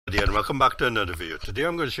And welcome back to another video. Today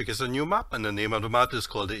I'm going to show you a new map, and the name of the map is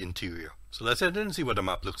called the Interior. So let's head in and see what the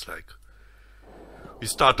map looks like. We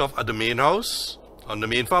start off at the main house on the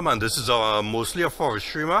main farm, and this is mostly a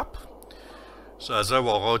forestry map. So as I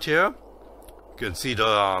walk out here, you can see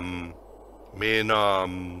the main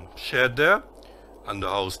shed there and the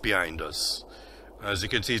house behind us. As you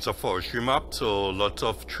can see, it's a forestry map, so lots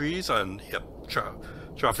of trees and yep,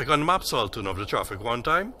 traffic on the map, so I'll turn off the traffic one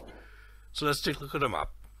time. So let's take a look at the map.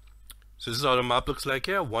 So this is how the map looks like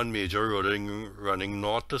here. One major road running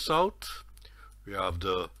north to south. We have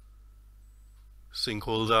the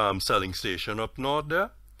sinkhole selling station up north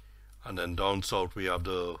there. And then down south we have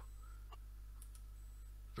the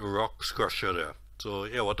rock crusher there. So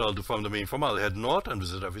yeah, what I'll do from the main farm, I'll head north and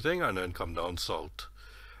visit everything and then come down south.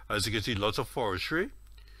 As you can see, lots of forestry.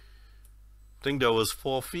 I think there was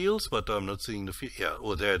 4 fields, but I'm not seeing the field. Yeah,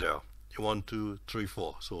 oh there. 1, 2, 3,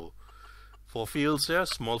 4. So 4 fields there,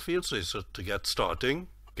 small fields, so it's to get starting,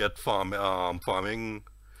 get farming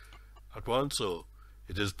at once. So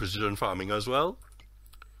it is precision farming as well.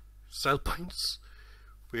 Sell points.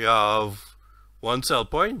 We have one sell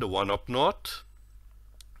point, the one up north.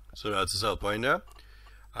 So that's a sell point there.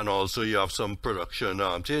 And also you have some production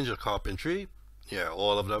change of carpentry. Yeah,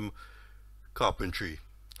 all of them carpentry.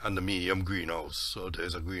 And the medium greenhouse. So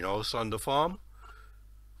there's a greenhouse on the farm,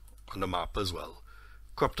 on the map as well.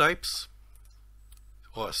 Crop types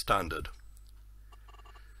or standard.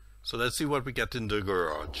 So let's see what we get in the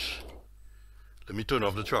garage. Let me turn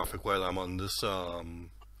off the traffic while I'm on this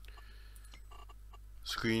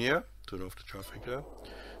screen here. Turn off the traffic there.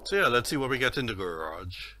 So yeah, let's see what we get in the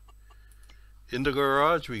garage. In the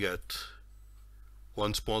garage we get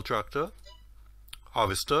one small tractor,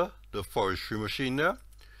 harvester, the forestry machine there.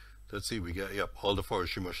 Let's see, we get all the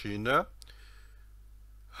forestry machine there,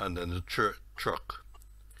 and then the truck.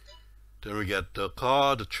 Then we get the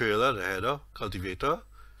car, the trailer, the header, cultivator,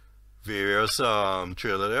 various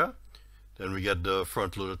trailer there. Then we get the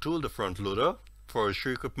front loader tool, the front loader,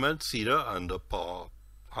 forestry equipment, seeder, and the power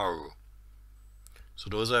harrow. So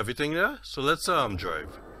those are everything there. So let's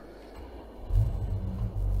drive.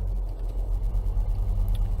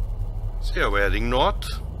 So yeah, we're heading north.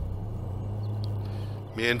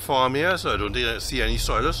 Main farm here, so I don't think I see any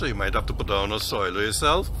soiler, so you might have to put down a soiler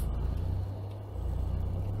yourself.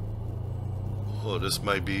 Oh, this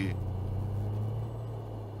might be...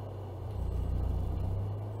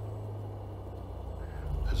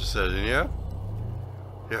 I just said in here.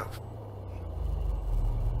 Yeah.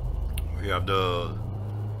 We have the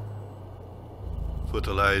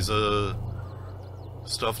fertilizer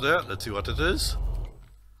stuff there. Let's see what it is.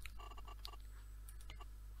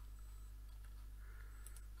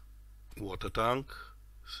 Water tank,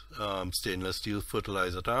 stainless steel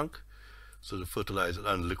fertilizer tank. So the fertilizer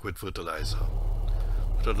and liquid fertilizer.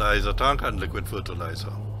 Fertilizer tank and liquid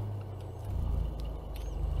fertilizer.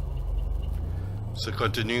 So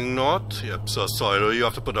continuing north, yep, so soil you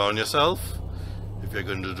have to put down yourself if you're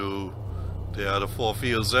going to do, there are the 4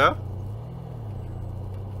 fields there.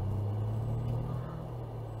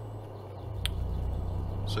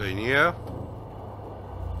 So in here,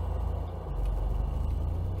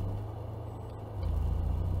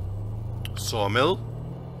 sawmill.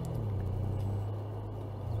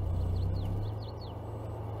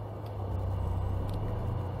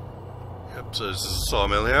 Yep, so this is a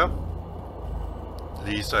sawmill here. At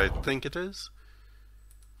least I think it is.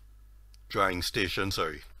 Drying station,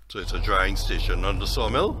 sorry. So it's a drying station, not the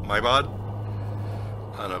sawmill, my bad.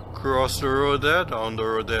 And across the road there, down the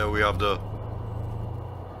road there, we have the...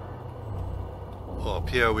 up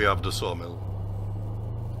here we have the sawmill.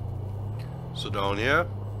 So down here,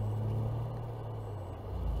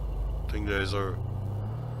 I think there's a...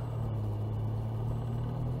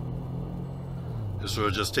 This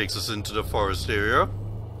road just takes us into the forest area.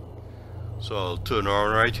 So I'll turn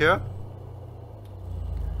around right here.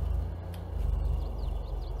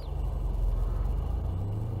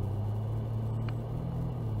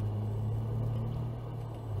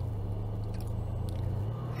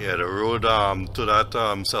 Yeah, the road to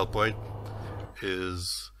that sell point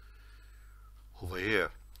is over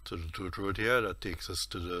here. So the dirt road here that takes us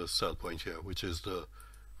to the sell point here, which is the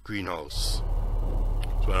greenhouse.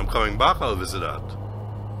 So when I'm coming back, I'll visit that.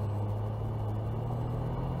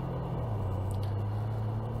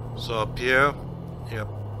 So up here, yep.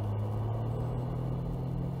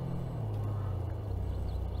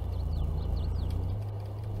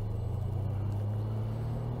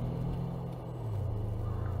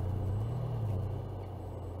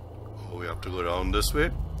 Oh, we have to go down this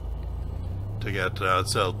way to get to that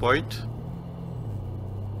sell point.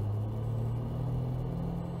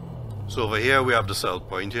 So over here we have the sell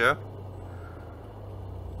point here,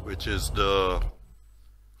 which is the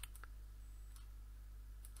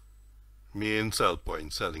main sell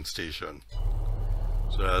point, selling station.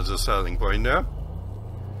 So that's the selling point there.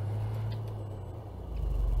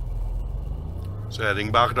 So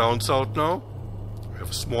heading back down south now. We have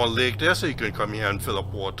a small lake there, so you can come here and fill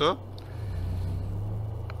up water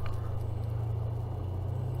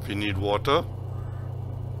if you need water.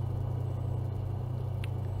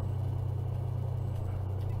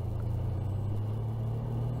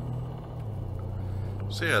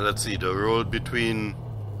 So yeah, let's see the road between.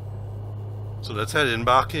 So let's head in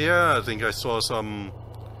back here. I think I saw some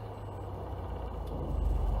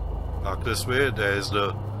back this way. There's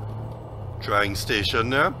the drying station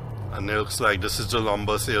there, and it looks like this is the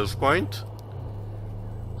lumber sales point.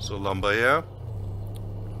 So lumber here.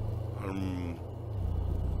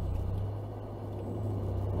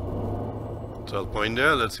 Sell point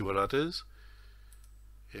there. Let's see what that is.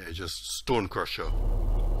 Yeah, just stone crusher.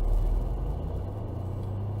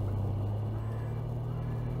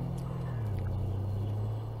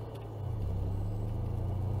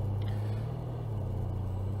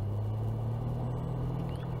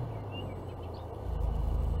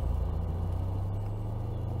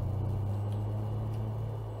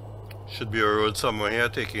 Should be a road somewhere here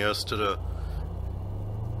taking us to the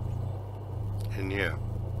in here.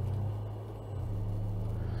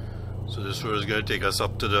 So this road is going to take us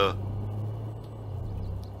up to the.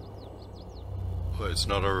 Oh, it's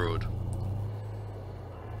not a road.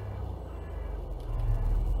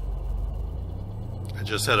 I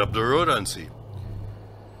just head up the road and see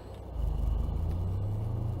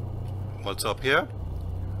what's up here.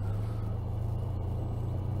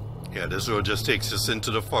 Yeah, this road just takes us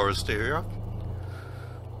into the forest area.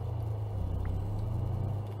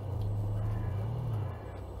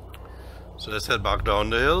 So let's head back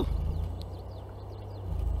down the hill.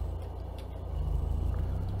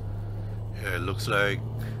 Yeah, it looks like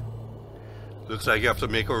you have to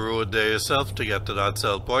make a road there yourself to get to that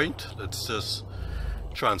sell point. Let's just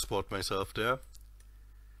transport myself there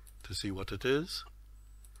to see what it is.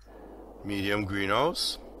 Medium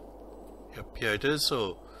greenhouse. Yep, here it is.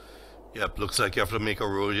 So yep, looks like you have to make a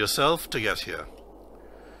road yourself to get here.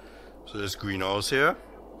 So there's greenhouse here.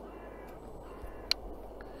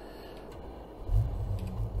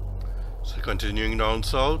 So continuing down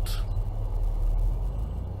south.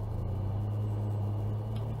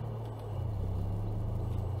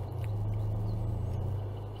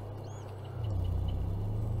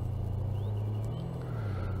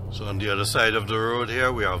 So on the other side of the road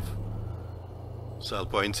here we have sell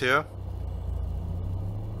points here.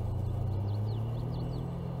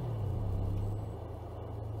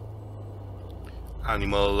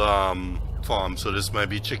 Animal farm, so this might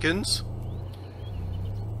be chickens.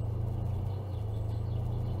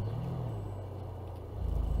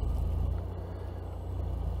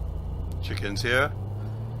 Chickens here.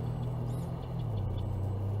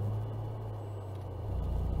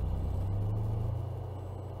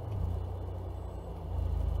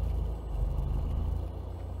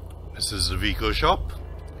 This is the vehicle shop.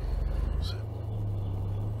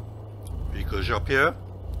 Vehicle shop here.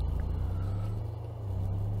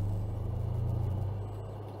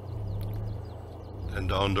 And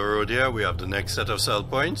down the road here we have the next set of sell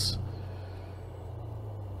points.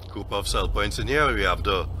 Group of sell points in here. We have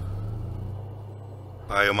the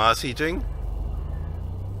biomass heating.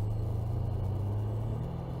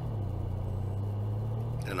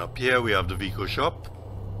 And up here we have the vehicle shop.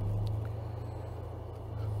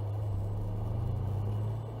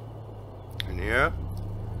 In here.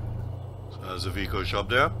 So there's the vehicle shop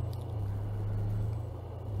there.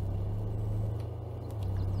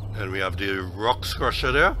 And we have the rocks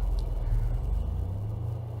crusher there.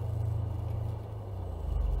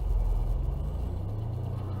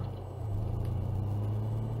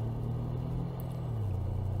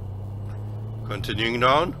 Continuing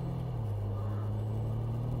down,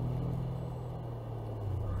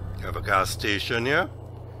 you have a gas station here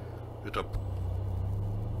with a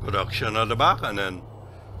production at the back, and then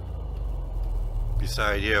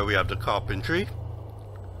beside here we have the carpentry.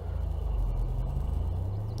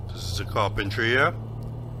 This is the carpentry here.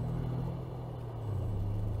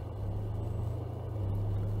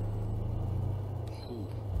 Ooh.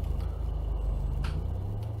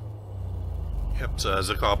 Yep, so there's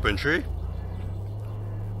the carpentry.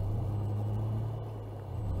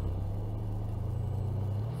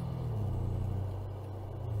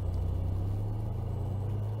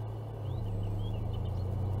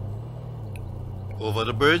 Over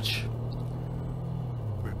the bridge.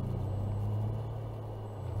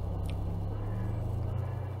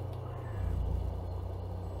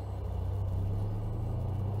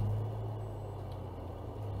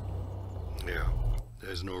 Yeah,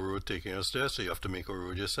 there's no road taking us there, so you have to make a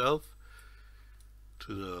road yourself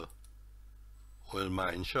to the oil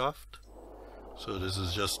mine shaft. So this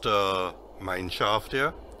is just a mine shaft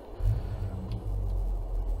here.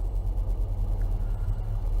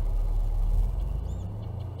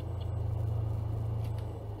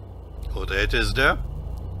 Oh, there it is there,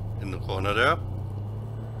 in the corner there.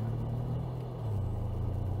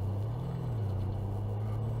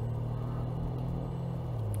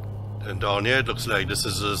 And down here, it looks like this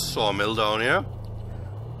is a sawmill down here,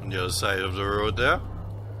 on the other side of the road there.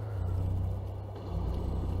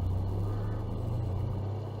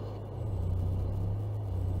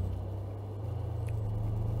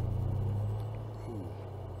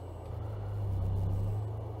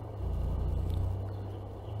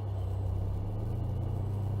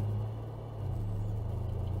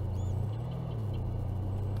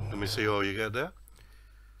 Let me see how you get there.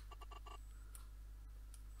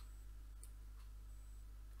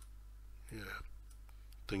 Yeah,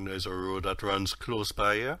 I think there's a road that runs close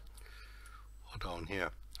by here, or down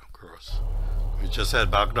here, of course. We just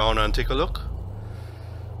head back down and take a look.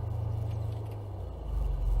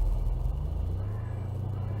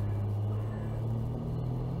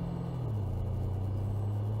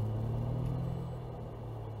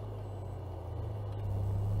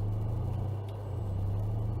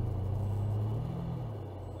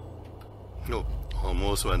 No,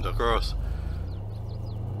 almost went across.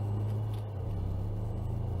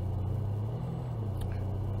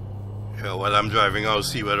 Yeah, while I'm driving, I'll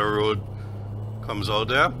see where the road comes out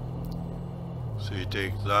there. So you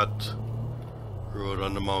take that road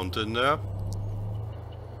on the mountain there.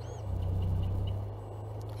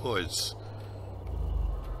 Oh, it's...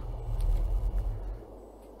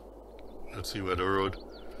 Let's see where the road...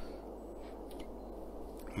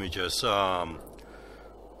 Let me just so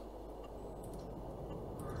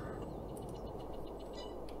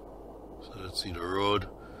let's see, the road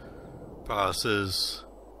passes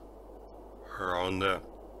around there.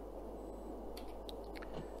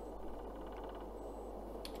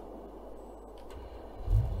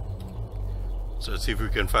 So let's see if we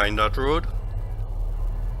can find that road.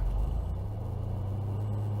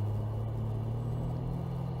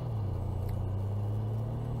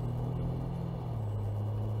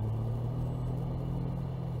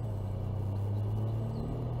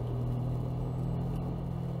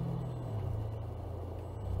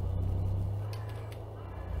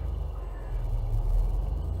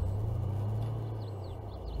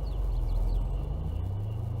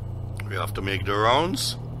 We have to make the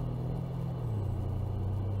rounds.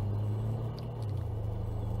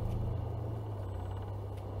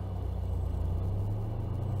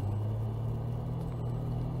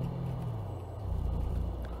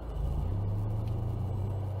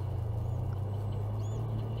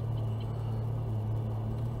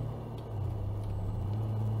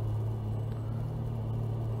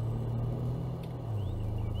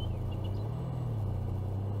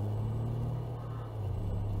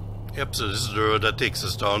 Yep, so this is the road that takes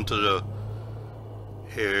us down to the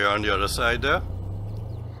area on the other side there.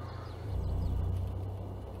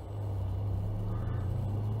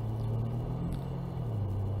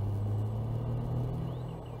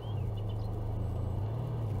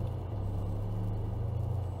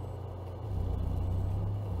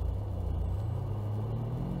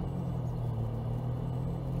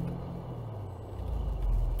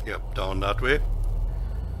 Yep, down that way.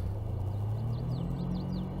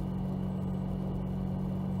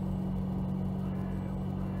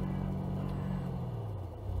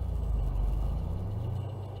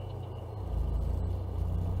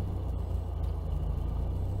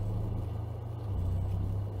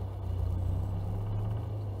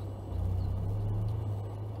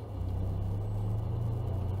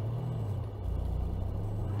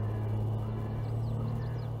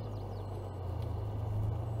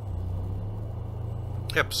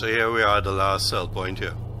 Yep, so here we are at the last sell point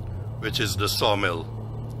here, which is the sawmill.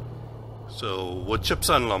 So, wood chips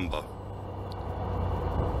and lumber.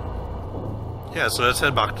 Yeah, so let's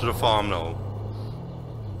head back to the farm now.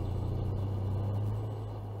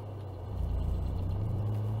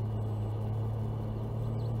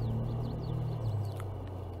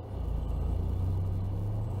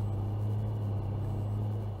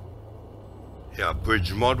 Yeah,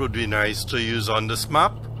 bridge mod would be nice to use on this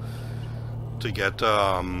map to get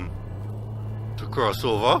to cross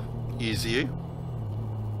over easy.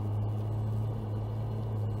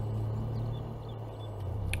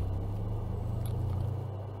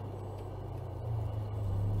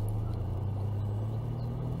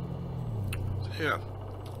 Yeah.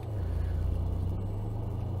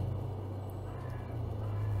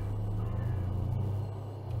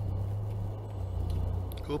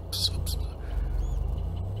 Oops, oops.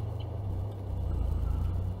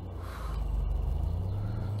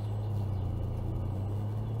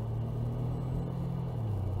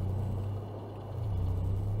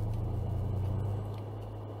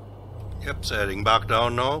 Yep, so heading back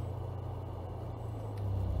down now.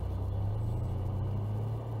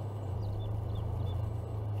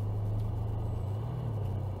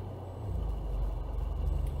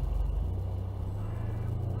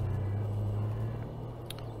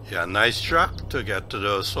 Yeah, nice track to get to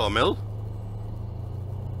the sawmill.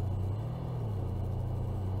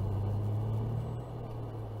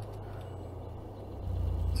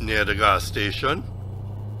 Near the gas station.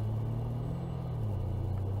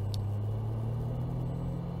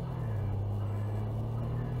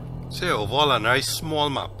 So overall a nice small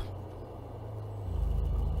map.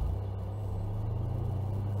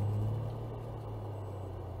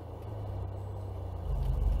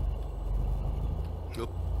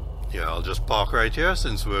 Yeah, I'll just park right here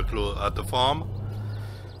since we're close at the farm.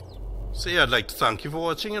 So yeah, I'd like to thank you for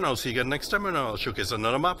watching, and I'll see you again next time, and I'll showcase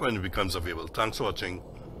another map when it becomes available. Thanks for watching.